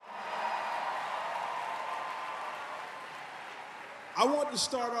I want to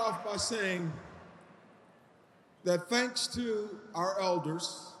start off by saying that thanks to our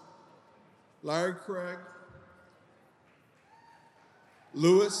elders, Larry Craig,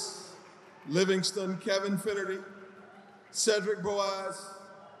 Lewis, Livingston, Kevin Finnerty, Cedric Boaz,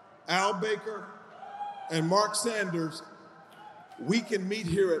 Al Baker, and Mark Sanders, we can meet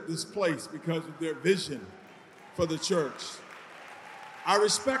here at this place because of their vision for the church. I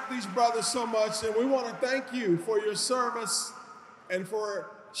respect these brothers so much, and we want to thank you for your service and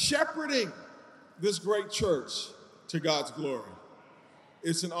for shepherding this great church to God's glory.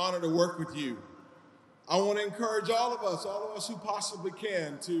 It's an honor to work with you. I want to encourage all of us who possibly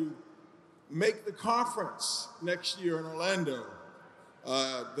can, to make the conference next year in Orlando,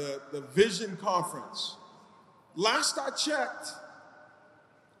 the Vision Conference. Last I checked,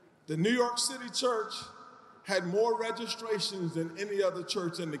 the New York City church had more registrations than any other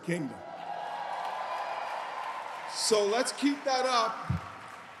church in the kingdom. So let's keep that up,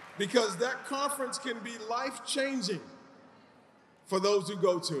 because that conference can be life-changing for those who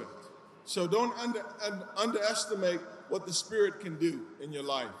go to it. So don't underestimate what the Spirit can do in your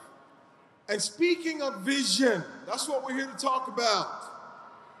life. And speaking of vision, that's what we're here to talk about.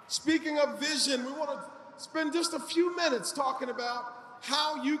 Speaking of vision, we want to spend just a few minutes talking about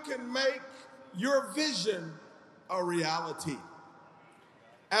how you can make your vision a reality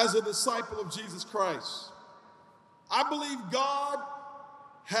as a disciple of Jesus Christ. I believe God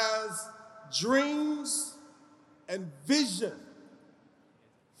has dreams and vision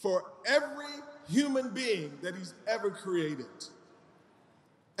for every human being that he's ever created.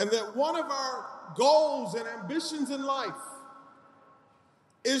 And that one of our goals and ambitions in life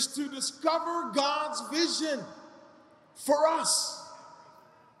is to discover God's vision for us,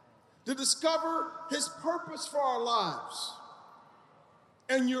 to discover his purpose for our lives.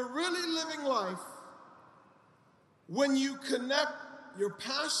 And you're really living life when you connect your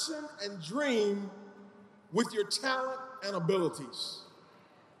passion and dream with your talent and abilities.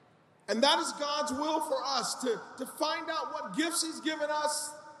 And that is God's will for us, to find out what gifts he's given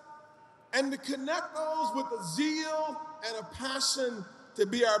us and to connect those with a zeal and a passion to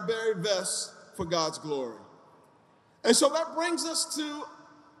be our very best for God's glory. And so that brings us to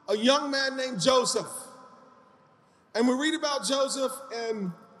a young man named Joseph. And we read about Joseph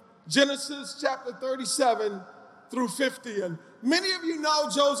in Genesis chapter 37 through 50. And many of you know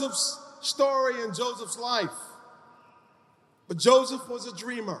Joseph's story and Joseph's life. But Joseph was a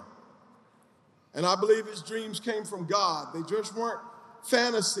dreamer. And I believe his dreams came from God. They just weren't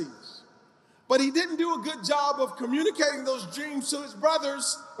fantasies. But he didn't do a good job of communicating those dreams to his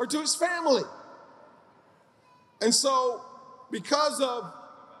brothers or to his family. And so, because of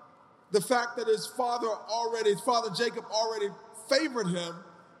the fact that his father Jacob already favored him,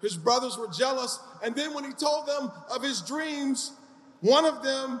 his brothers were jealous. And then when he told them of his dreams, one of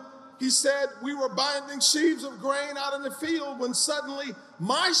them, he said, "We were binding sheaves of grain out in the field when suddenly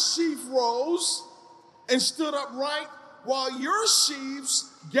my sheaf rose and stood upright while your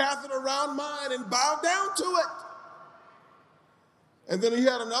sheaves gathered around mine and bowed down to it." And then he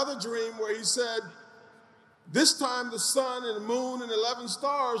had another dream where he said, "This time the sun and the moon and 11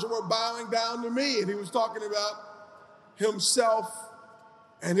 stars were bowing down to me." And he was talking about himself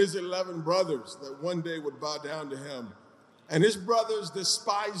and his 11 brothers that one day would bow down to him. And his brothers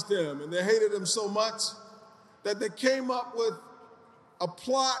despised him, and they hated him so much that they came up with a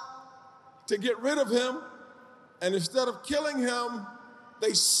plot to get rid of him. And instead of killing him,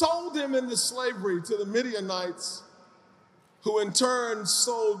 they sold him into slavery to the Midianites, who in turn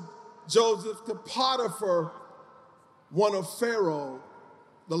sold Joseph to Potiphar, one of Pharaoh,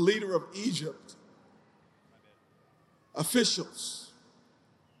 the leader of Egypt, officials.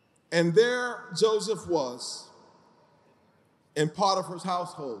 And there Joseph was in Potiphar's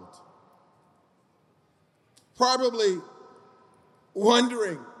household, probably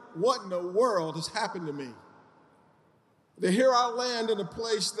wondering, what in the world has happened to me? To here I land in a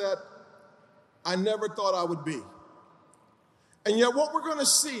place that I never thought I would be. And yet what we're going to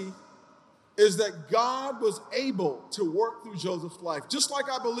see is that God was able to work through Joseph's life, just like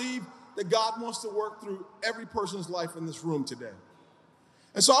I believe that God wants to work through every person's life in this room today.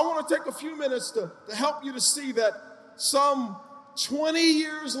 And so I want to take a few minutes to help you to see that some 20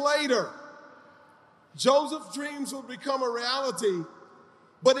 years later, Joseph's dreams would become a reality,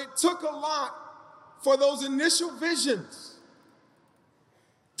 but it took a lot for those initial visions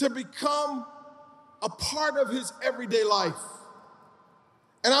to become a part of his everyday life.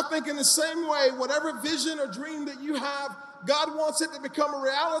 And I think in the same way, whatever vision or dream that you have, God wants it to become a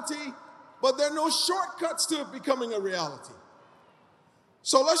reality, but there are no shortcuts to it becoming a reality.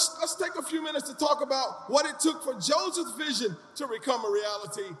 So let's take a few minutes to talk about what it took for Joseph's vision to become a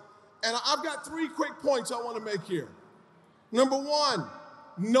reality. And I've got 3 quick points I want to make here. Number 1,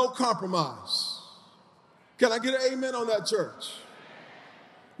 no compromise. Can I get an amen on that, church?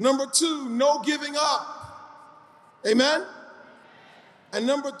 Number 2, no giving up. Amen? And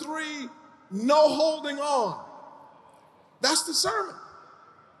number 3, no holding on. That's the sermon.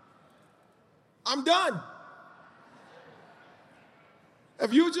 I'm done.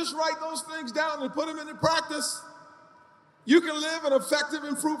 If you just write those things down and put them into practice, you can live an effective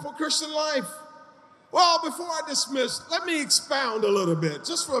and fruitful Christian life. Well, before I dismiss, let me expound a little bit,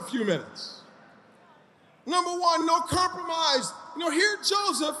 just for a few minutes. Number 1, no compromise. Here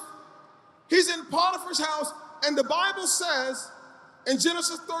Joseph, he's in Potiphar's house, and the Bible says, in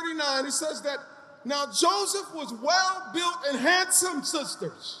Genesis 39, it says that now Joseph was well-built and handsome,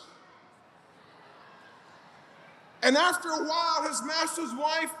 sisters. And after a while, his master's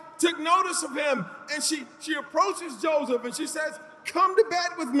wife took notice of him, and she approaches Joseph, and she says, "Come to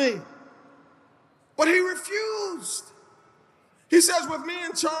bed with me." But he refused. He says, "With me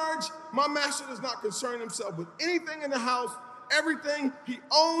in charge, my master does not concern himself with anything in the house. Everything he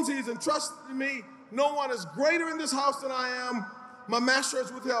owns, he's entrusted to me. No one is greater in this house than I am. My master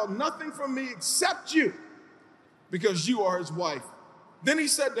has withheld nothing from me except you, because you are his wife." Then he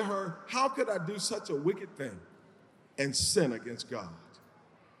said to her, "How could I do such a wicked thing and sin against God?"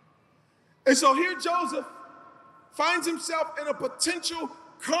 And so here Joseph finds himself in a potential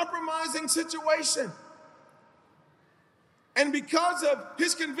compromising situation. And because of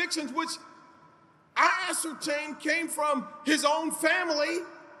his convictions, which I ascertained came from his own family,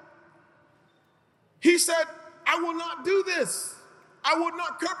 he said, "I will not do this. I will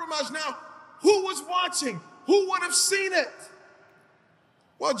not compromise." Now, who was watching? Who would have seen it?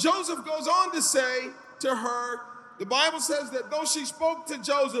 Well, Joseph goes on to say to her, the Bible says that though she spoke to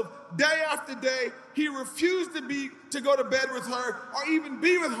Joseph day after day, he refused to go to bed with her or even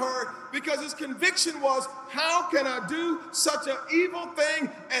be with her, because his conviction was, how can I do such an evil thing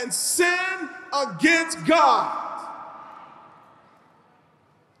and sin against God?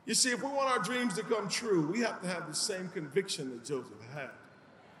 You see, if we want our dreams to come true, we have to have the same conviction that Joseph had.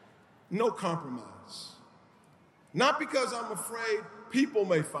 No compromise. Not because I'm afraid people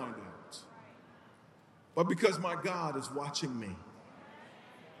may find out, but because my God is watching me.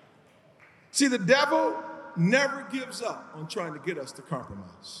 See, the devil never gives up on trying to get us to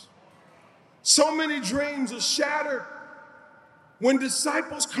compromise. So many dreams are shattered when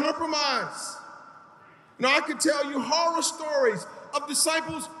disciples compromise. Now, I could tell you horror stories of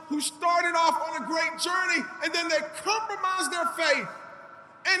disciples who started off on a great journey and then they compromise their faith.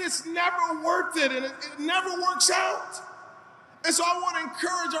 And it's never worth it, and it never works out. And so I want to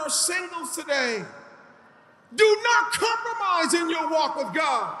encourage our singles today. Do not compromise in your walk with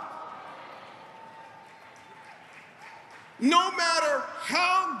God. No matter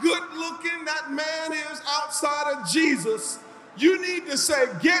how good looking that man is outside of Jesus, you need to say,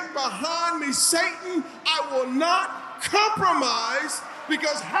 "Get behind me, Satan. I will not compromise,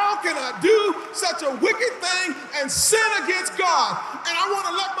 because how can I do such a wicked thing and sin against God?" And I want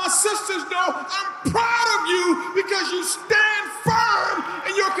to let my sisters know I'm proud of you, because you stand firm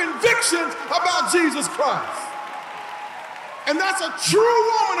in your convictions about Jesus Christ. And that's a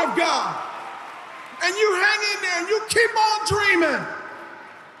true woman of God. And you hang in there and you keep on dreaming.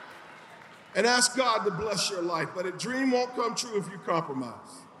 And ask God to bless your life. But a dream won't come true if you compromise.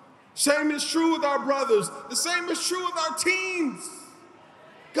 Same is true with our brothers. The same is true with our teens.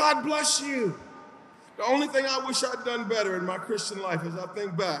 God bless you. The only thing I wish I'd done better in my Christian life, as I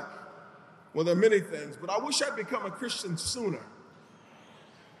think back, well, there are many things, but I wish I'd become a Christian sooner.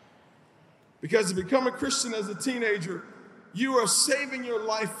 Because to become a Christian as a teenager, you are saving your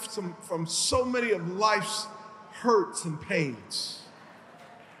life from so many of life's hurts and pains.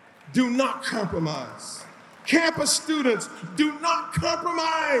 Do not compromise. Campus students, do not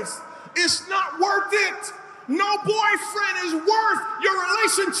compromise. It's not worth it. No boyfriend is worth your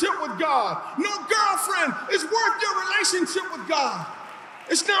relationship with God. No girlfriend is worth your relationship with God.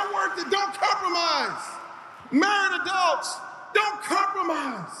 It's not worth it. Don't compromise. Married adults, don't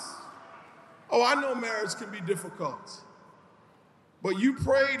compromise. Oh, I know marriage can be difficult. But you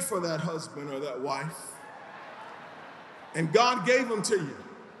prayed for that husband or that wife, and God gave them to you.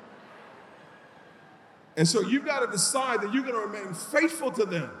 And so you've got to decide that you're going to remain faithful to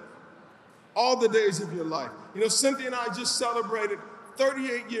them all the days of your life. You know, Cynthia and I just celebrated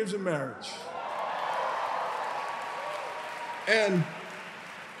 38 years of marriage. And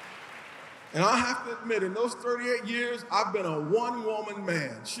I have to admit, in those 38 years, I've been a one-woman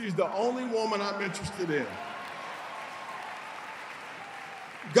man. She's the only woman I'm interested in.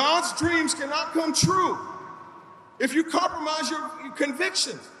 God's dreams cannot come true if you compromise your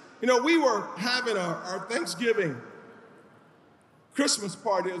convictions. You know, we were having our Thanksgiving Christmas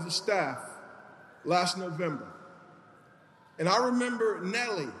party as a staff last November. And I remember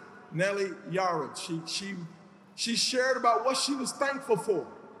Nellie Yared, she shared about what she was thankful for.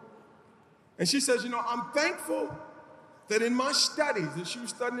 And she says, you know, I'm thankful that in my studies, as she was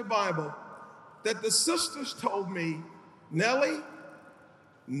studying the Bible, that the sisters told me, Nellie,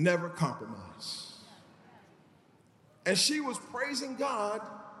 never compromise. And she was praising God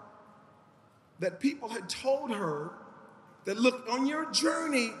that people had told her that, look, on your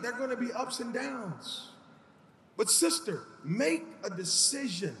journey, there are going to be ups and downs. But sister, make a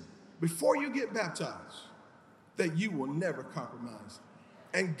decision before you get baptized that you will never compromise.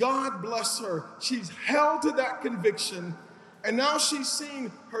 And God bless her. She's held to that conviction, and now she's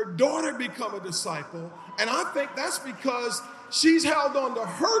seen her daughter become a disciple. And I think that's because she's held on to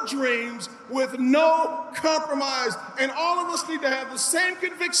her dreams with no compromise. And all of us need to have the same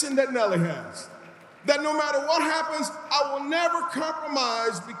conviction that Nellie has. That no matter what happens, I will never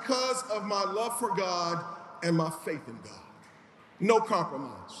compromise because of my love for God and my faith in God. No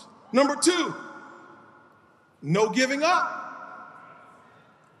compromise. Number 2, no giving up.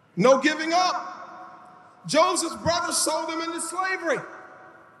 No giving up. Joseph's brothers sold him into slavery.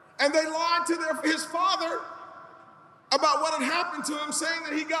 And they lied to his father about what had happened to him, saying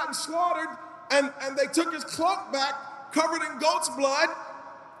that he'd gotten slaughtered. And they took his cloak back, covered in goat's blood.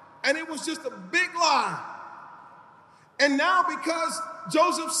 And it was just a big lie. And now because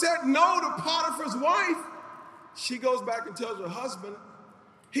Joseph said no to Potiphar's wife, she goes back and tells her husband,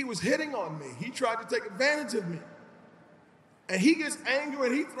 he was hitting on me. He tried to take advantage of me. And he gets angry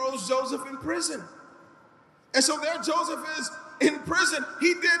and he throws Joseph in prison. And so there Joseph is in prison.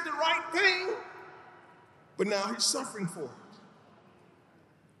 He did the right thing, but now he's suffering for it.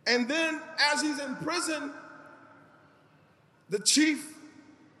 And then as he's in prison, the chief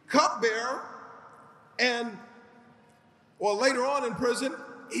cupbearer later on in prison,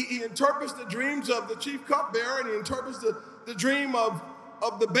 he interprets the dreams of the chief cupbearer, and he interprets the dream of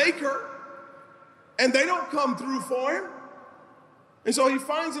the baker, and they don't come through for him. And so he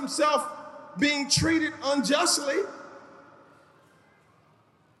finds himself being treated unjustly.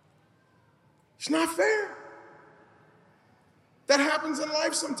 It's not fair. That happens in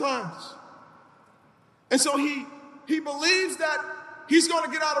life sometimes. And so he believes that he's going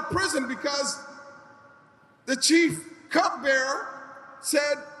to get out of prison because the chief cupbearer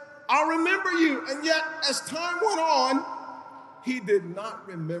said, I'll remember you. And yet, as time went on, he did not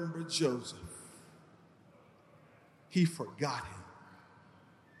remember Joseph. He forgot him.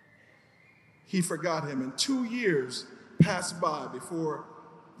 He forgot him, and 2 years passed by before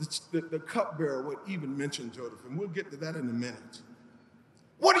the cupbearer would even mention Joseph, and we'll get to that in a minute.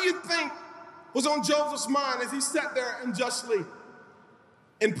 What do you think was on Joseph's mind as he sat there unjustly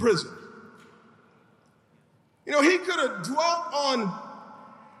in prison? You know, he could have dwelt on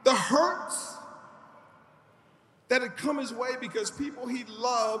the hurts that had come his way because people he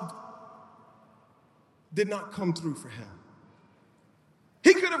loved did not come through for him.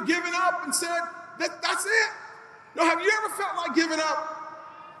 He could have given up and said, that's it. No, have you ever felt like giving up?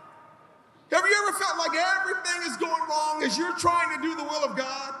 Have you ever felt like everything is going wrong as you're trying to do the will of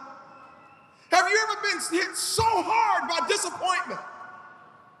God? Have you ever been hit so hard by disappointment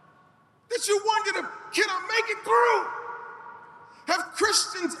that you wondered, can I make it through? Have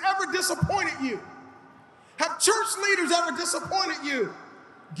Christians ever disappointed you? Have church leaders ever disappointed you?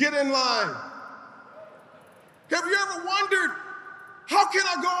 Get in line. Have you ever wondered, how can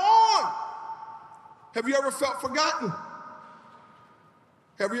I go on? Have you ever felt forgotten?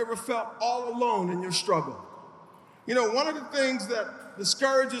 Have you ever felt all alone in your struggle? You know, one of the things that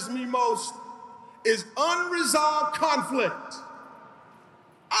discourages me most is unresolved conflict.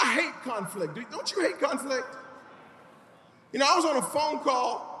 I hate conflict. Don't you hate conflict? You know, I was on a phone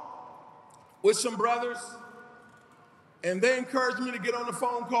call with some brothers, and they encouraged me to get on the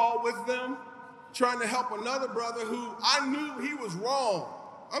phone call with them, trying to help another brother who I knew he was wrong.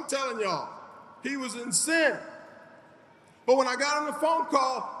 I'm telling y'all, he was in sin. But when I got on the phone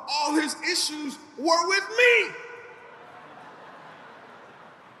call, all his issues were with me.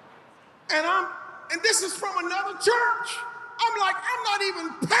 And this is from another church. I'm like, I'm not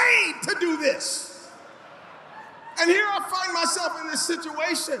even paid to do this. And here I find myself in this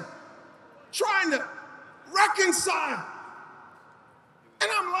situation, trying to reconcile.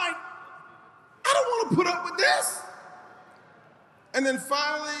 And I'm like, I don't want to put up with this. And then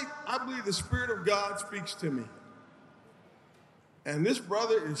finally, I believe the Spirit of God speaks to me. And this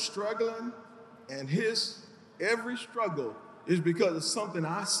brother is struggling, and his every struggle is because of something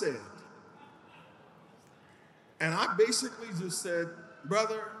I said. And I basically just said,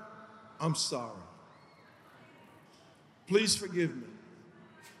 brother, I'm sorry. Please forgive me.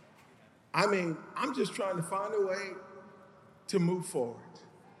 I mean, I'm just trying to find a way to move forward.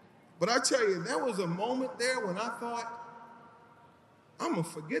 But I tell you, there was a moment there when I thought, I'm going to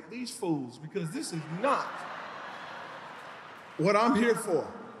forget these fools because this is not what I'm here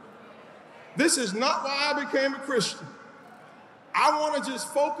for. This is not why I became a Christian. I want to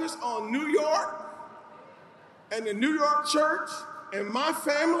just focus on New York and the New York church and my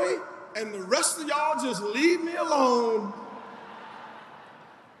family, and the rest of y'all just leave me alone.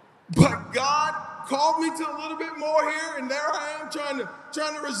 But God called me to a little bit more here, and there I am trying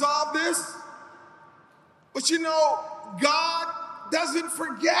to resolve this. But you know, God doesn't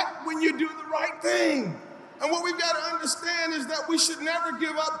forget when you do the right thing. And what we've got to understand is that we should never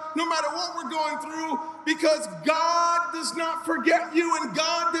give up no matter what we're going through, because God does not forget you, and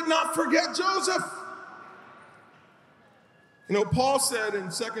God did not forget Joseph. You know, Paul said in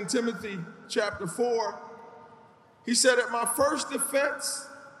 2 Timothy chapter 4, he said, at my first defense,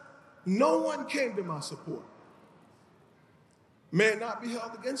 no one came to my support. May it not be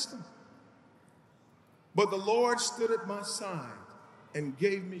held against them. But the Lord stood at my side and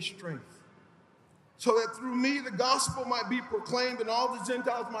gave me strength, so that through me the gospel might be proclaimed and all the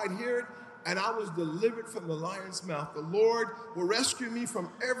Gentiles might hear it, and I was delivered from the lion's mouth. The Lord will rescue me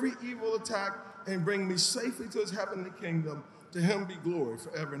from every evil attack and bring me safely to his heavenly kingdom. To him be glory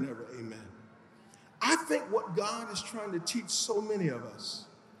forever and ever. Amen. I think what God is trying to teach so many of us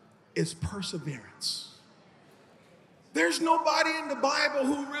is perseverance. There's nobody in the Bible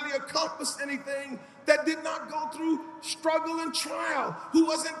who really accomplished anything that did not go through struggle and trial, who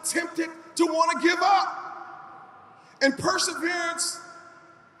wasn't tempted to want to give up. And perseverance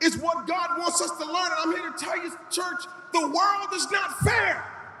is what God wants us to learn. And I'm here to tell you, church, the world is not fair.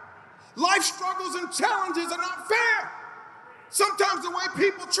 Life struggles and challenges are not fair. Sometimes the way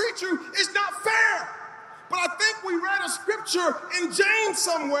people treat you is not fair. But I think we read a scripture in James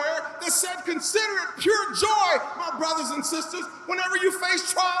somewhere that said, consider it pure joy, my brothers and sisters, whenever you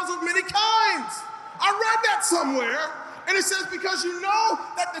face trials of many kinds. I read that somewhere, and it says, because you know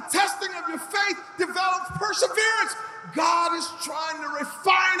that the testing of your faith develops perseverance. God is trying to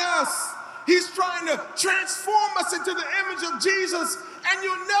refine us. He's trying to transform us into the image of Jesus, and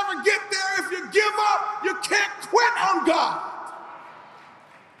you'll never get there if you give up. You can't quit on God.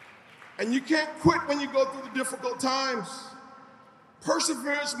 And you can't quit when you go through the difficult times.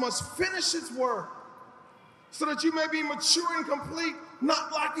 Perseverance must finish its work so that you may be mature and complete,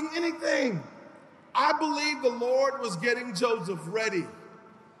 not lacking anything. I believe the Lord was getting Joseph ready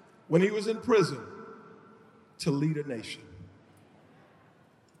when he was in prison to lead a nation.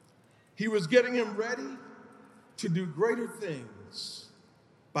 He was getting him ready to do greater things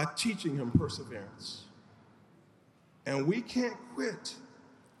by teaching him perseverance. And we can't quit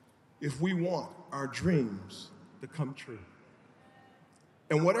if we want our dreams to come true.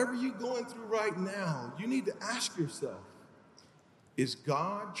 And whatever you're going through right now, you need to ask yourself, is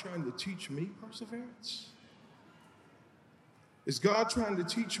God trying to teach me perseverance? Is God trying to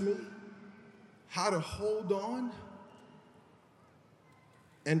teach me how to hold on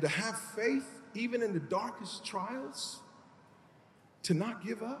and to have faith even in the darkest trials, to not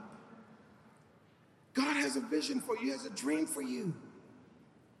give up? God has a vision for you, he has a dream for you.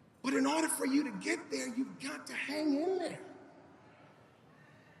 But in order for you to get there, you've got to hang in there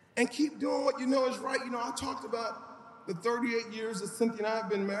and keep doing what you know is right. You know, I talked about the 38 years that Cynthia and I have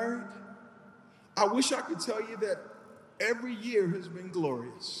been married. I wish I could tell you that every year has been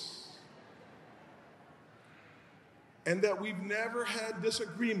glorious and that we've never had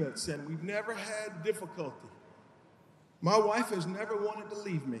disagreements and we've never had difficulty. My wife has never wanted to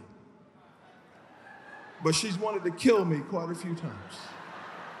leave me, but she's wanted to kill me quite a few times.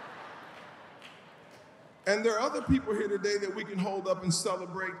 And there are other people here today that we can hold up and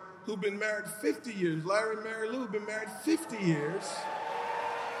celebrate who've been married 50 years. Larry and Mary Lou have been married 50 years.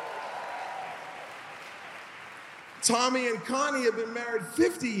 Tommy and Connie have been married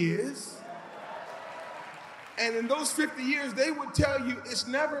 50 years. And in those 50 years, they would tell you it's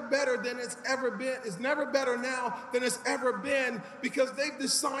never better than it's ever been. It's never better now than it's ever been, because they've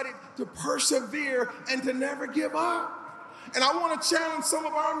decided to persevere and to never give up. And I want to challenge some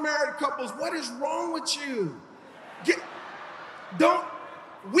of our married couples. What is wrong with you?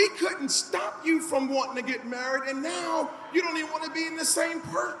 We couldn't stop you from wanting to get married, and now you don't even want to be in the same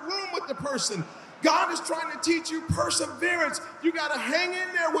room with the person. God is trying to teach you perseverance. You got to hang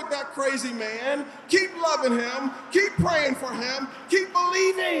in there with that crazy man. Keep loving him. Keep praying for him. Keep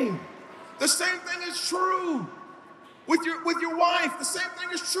believing. The same thing is true with your wife. The same thing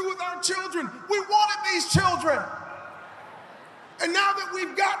is true with our children. We wanted these children. And now that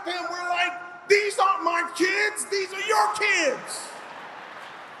we've got them, we're like, these aren't my kids, these are your kids.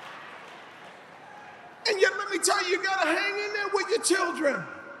 And yet, let me tell you, you gotta hang in there with your children.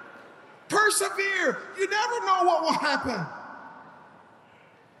 Persevere. You never know what will happen.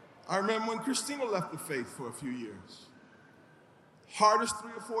 I remember when Christina left the faith for a few years. Hardest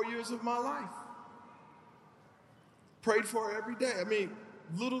 3 or 4 years of my life. Prayed for her every day. I mean,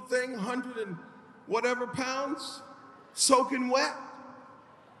 little thing, 100 and whatever pounds, soaking wet.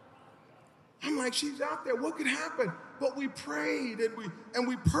 I'm like, she's out there, what could happen? But we prayed and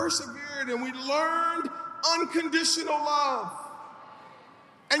we persevered and we learned unconditional love.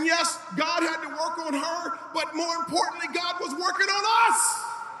 And yes, God had to work on her, but more importantly, God was working on us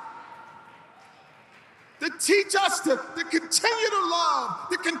to teach us to continue to love,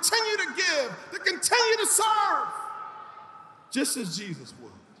 to continue to give, to continue to serve, just as Jesus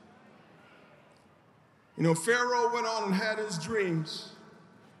would. You know, Pharaoh went on and had his dreams,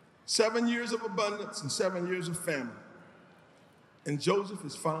 7 years of abundance and 7 years of famine. And Joseph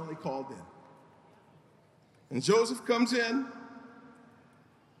is finally called in. And Joseph comes in,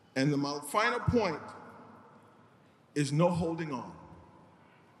 and the final point is no holding on.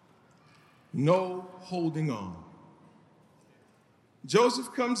 No holding on.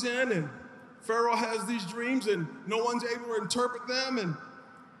 Joseph comes in, and Pharaoh has these dreams, and no one's able to interpret them,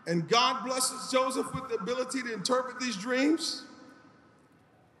 and God blesses Joseph with the ability to interpret these dreams.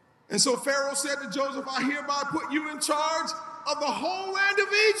 And so Pharaoh said to Joseph, I hereby put you in charge of the whole land of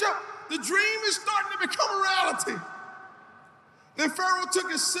Egypt. The dream is starting to become a reality. Then Pharaoh took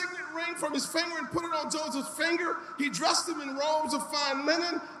his signet ring from his finger and put it on Joseph's finger. He dressed him in robes of fine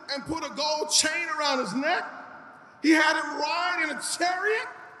linen and put a gold chain around his neck. He had him ride in a chariot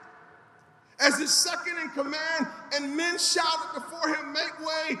as his second in command, and men shouted before him, make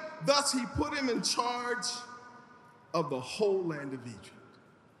way. Thus he put him in charge of the whole land of Egypt.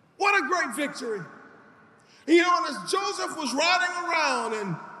 What a great victory. You know, and as Joseph was riding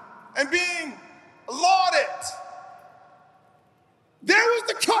around and being lauded, there was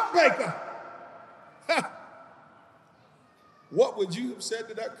the cupbearer. What would you have said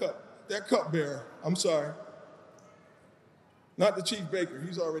to that cupbearer? I'm sorry. Not the chief baker,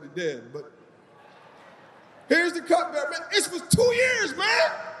 he's already dead, but here's the cupbearer. Man, it was 2 years,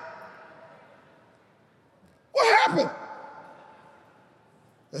 man. What happened?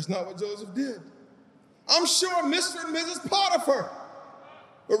 That's not what Joseph did. I'm sure Mr. and Mrs. Potiphar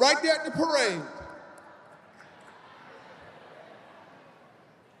were right there at the parade.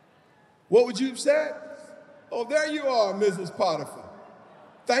 What would you have said? Oh, there you are, Mrs. Potiphar.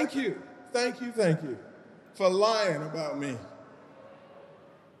 Thank you for lying about me.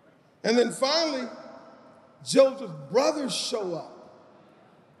 And then finally, Joseph's brothers show up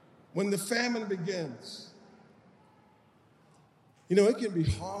when the famine begins. You know, it can be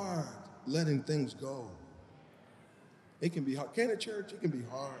hard letting things go. It can be hard. Can't it, church? It can be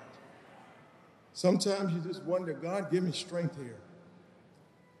hard. Sometimes you just wonder, God, give me strength here.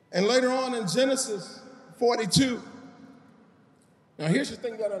 And later on in Genesis 42, now here's the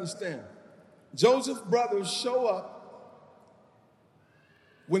thing you gotta understand. Joseph's brothers show up.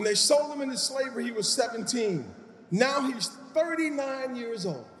 When they sold him into slavery, he was 17. Now he's 39 years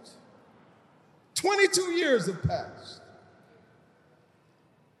old. 22 years have passed.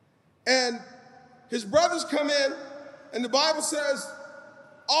 And his brothers come in, and the Bible says,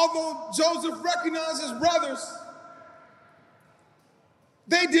 although Joseph recognized his brothers,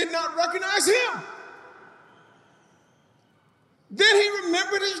 they did not recognize him. Then he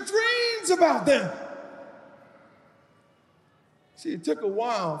remembered his dreams about them. See, it took a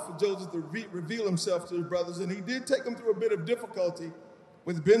while for Joseph to reveal himself to his brothers, and he did take them through a bit of difficulty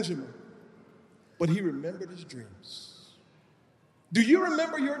with Benjamin, but he remembered his dreams. Do you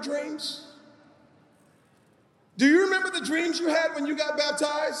remember your dreams? Do you remember the dreams you had when you got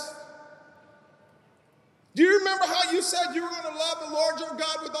baptized? Do you remember how you said you were going to love the Lord your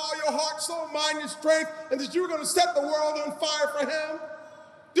God with all your heart, soul, mind, and strength, and that you were going to set the world on fire for him?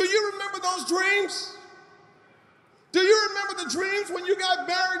 Do you remember those dreams? Do you remember the dreams when you got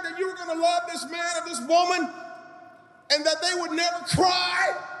married that you were going to love this man or this woman and that they would never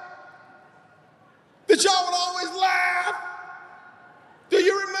cry? That y'all would always laugh? Do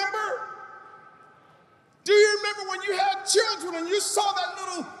you remember? Do you remember when you had children and you saw that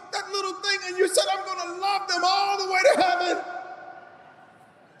little thing and you said, I'm going to love them all the way to heaven?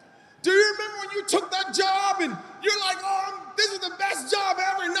 Do you remember when you took that job and you're like, oh, this is the best job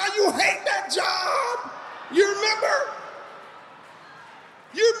ever, and now you hate that job? You remember?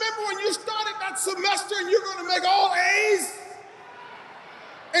 You remember when you started that semester and you're going to make all A's?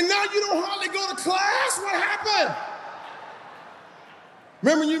 And now you don't hardly go to class? What happened?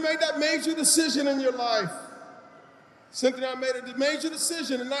 Remember you made that major decision in your life? Cynthia and I made a major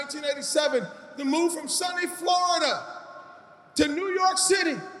decision in 1987 to move from sunny Florida to New York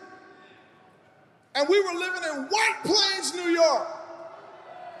City. And we were living in White Plains, New York.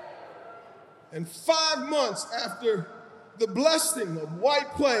 And 5 months after the blessing of White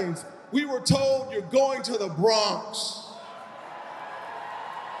Plains, we were told you're going to the Bronx.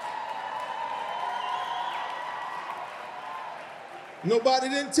 Nobody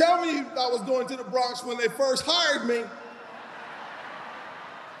didn't tell me I was going to the Bronx when they first hired me.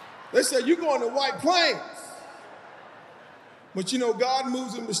 They said, you're going to White Plains. But you know, God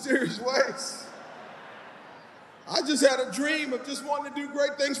moves in mysterious ways. I just had a dream of just wanting to do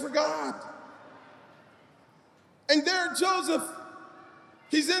great things for God. And there Joseph,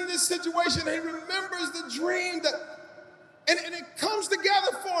 he's in this situation and he remembers the dream and it comes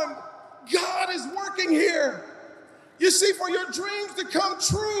together for him. God is working here. You see, for your dreams to come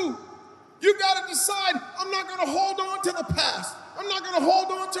true, you got to decide, I'm not going to hold on to the past. I'm not going to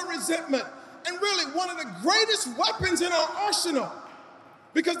hold on to resentment. And really, one of the greatest weapons in our arsenal,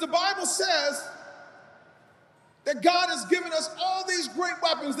 because the Bible says that God has given us all these great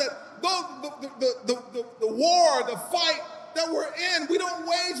weapons that though the war, the fight that we're in, we don't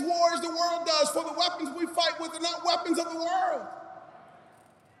wage war as the world does, for the weapons we fight with are not weapons of the world.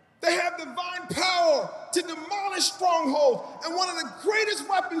 They have divine power to demolish strongholds. And one of the greatest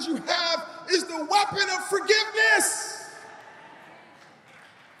weapons you have is the weapon of forgiveness.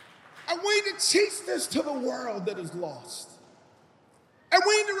 And we need to teach this to the world that is lost. And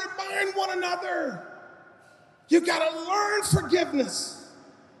we need to remind one another, you got to learn forgiveness.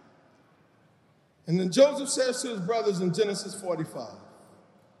 And then Joseph says to his brothers in Genesis 45,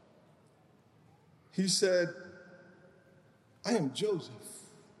 he said, I am Joseph.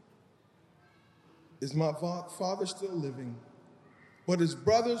 Is my father still living? But his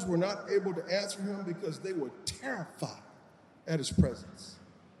brothers were not able to answer him because they were terrified at his presence.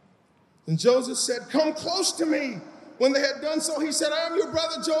 Then Joseph said, come close to me. When they had done so, he said, I am your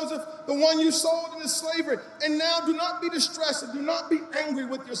brother Joseph, the one you sold into slavery. And now do not be distressed and do not be angry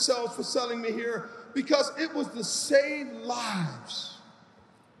with yourselves for selling me here, because it was to save lives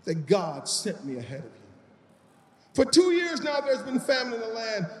that God sent me ahead of you. For 2 years now there's been famine in the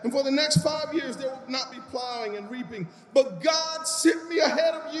land, and for the next 5 years there will not be plowing and reaping. But God sent me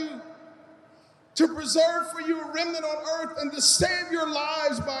ahead of you to preserve for you a remnant on earth and to save your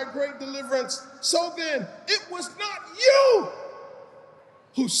lives by a great deliverance. So then, it was not you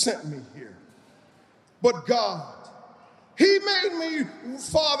who sent me here, but God. He made me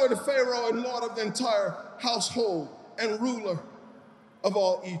father to Pharaoh and lord of the entire household and ruler of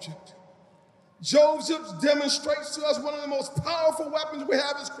all Egypt. Joseph demonstrates to us one of the most powerful weapons we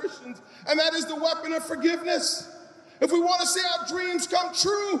have as Christians, and that is the weapon of forgiveness. If we want to see our dreams come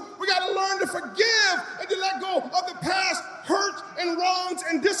true, we got to learn to forgive and to let go of the past hurts and wrongs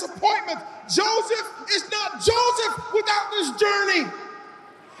and disappointments. Joseph is not Joseph without this journey.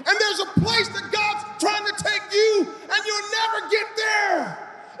 And there's a place that God's trying to take you, and you'll never get there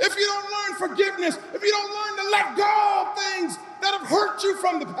if you don't learn forgiveness, if you don't learn to let go of things that have hurt you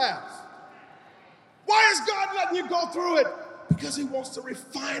from the past. Why is God letting you go through it? Because he wants to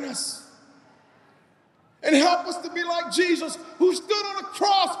refine us and help us to be like Jesus, who stood on a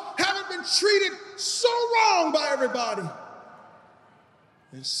cross, having been treated so wrong by everybody,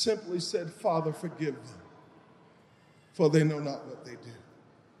 and simply said, Father, forgive them, for they know not what they do.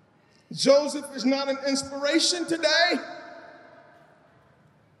 Joseph is not an inspiration today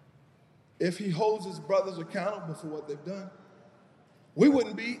if he holds his brothers accountable for what they've done. We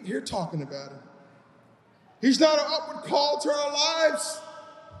wouldn't be here talking about him. He's not an upward call to our lives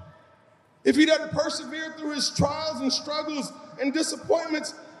if he doesn't persevere through his trials and struggles and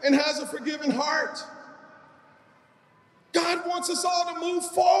disappointments and has a forgiving heart. God wants us all to move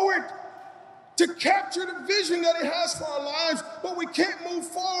forward, to capture the vision that he has for our lives, but we can't move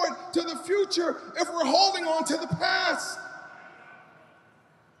forward to the future if we're holding on to the past.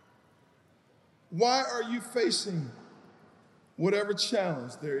 Why are you facing whatever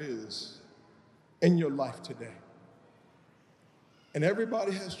challenge there is in your life today? And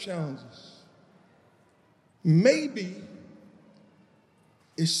everybody has challenges. Maybe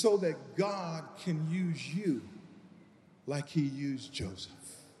it's so that God can use you like he used Joseph.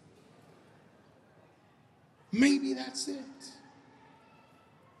 Maybe that's it.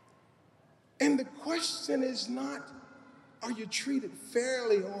 And the question is not, are you treated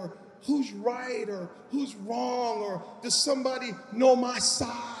fairly or who's right or who's wrong, or does somebody know my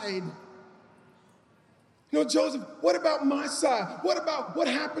side? You know, Joseph, what about my side? What about what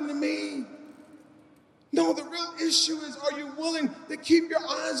happened to me? No, the real issue is, are you willing to keep your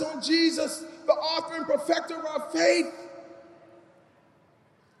eyes on Jesus, the author and perfecter of our faith,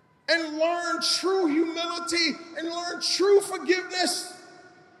 and learn true humility and learn true forgiveness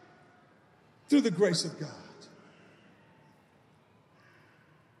through the grace of God?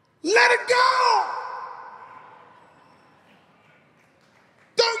 Let it go!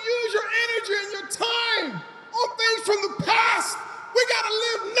 Don't use your energy and your time on things from the past. We got to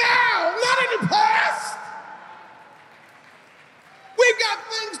live now, not in the past. We've got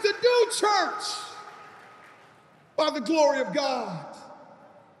things to do, church, by the glory of God.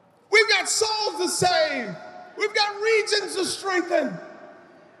 We've got souls to save. We've got regions to strengthen.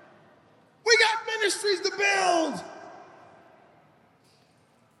 We got ministries to build.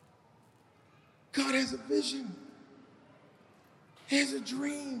 God has a vision. He has a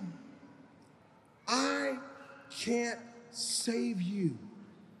dream. I can't save you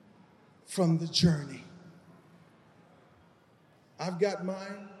from the journey. I've got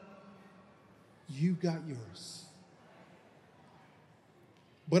mine. You've got yours.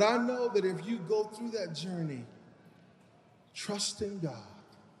 But I know that if you go through that journey, trusting God,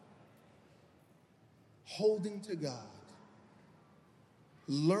 holding to God,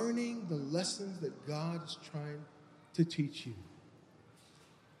 learning the lessons that God is trying to teach you.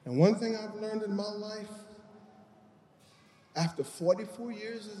 And one thing I've learned in my life, after 44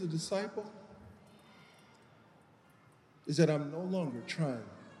 years as a disciple, is that I'm no longer trying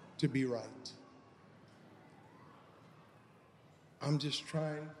to be right. I'm just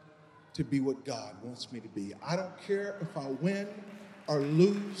trying to be what God wants me to be. I don't care if I win or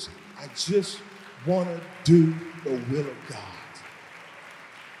lose. I just want to do the will of God.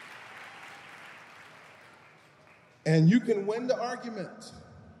 And you can win the argument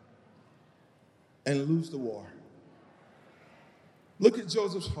and lose the war. Look at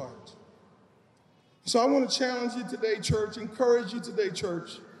Joseph's heart. So I want to challenge you today, church, encourage you today,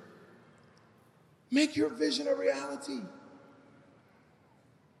 church. Make your vision a reality.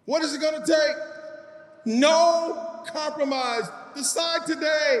 What is it going to take? No compromise. Decide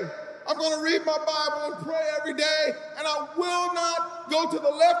today. I'm going to read my Bible and pray every day, and I will not go to the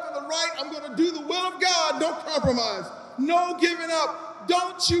left or the right. I'm going to do the will of God. Don't compromise. No giving up.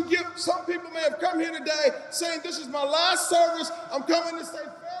 Don't you give. Some people may have come here today saying, this is my last service. I'm coming to say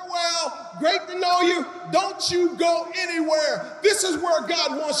farewell. Great to know you. Don't you go anywhere. This is where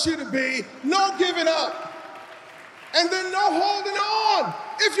God wants you to be. No giving up. And then no holding on.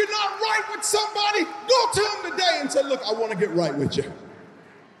 If you're not right with somebody, go to them today and say, look, I want to get right with you.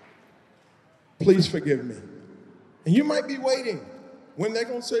 Please forgive me. And you might be waiting when they're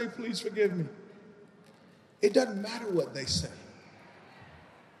going to say, please forgive me. It doesn't matter what they say.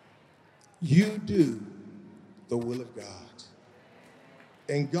 You do the will of God.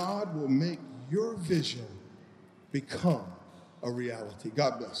 And God will make your vision become a reality.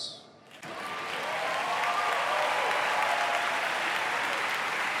 God bless.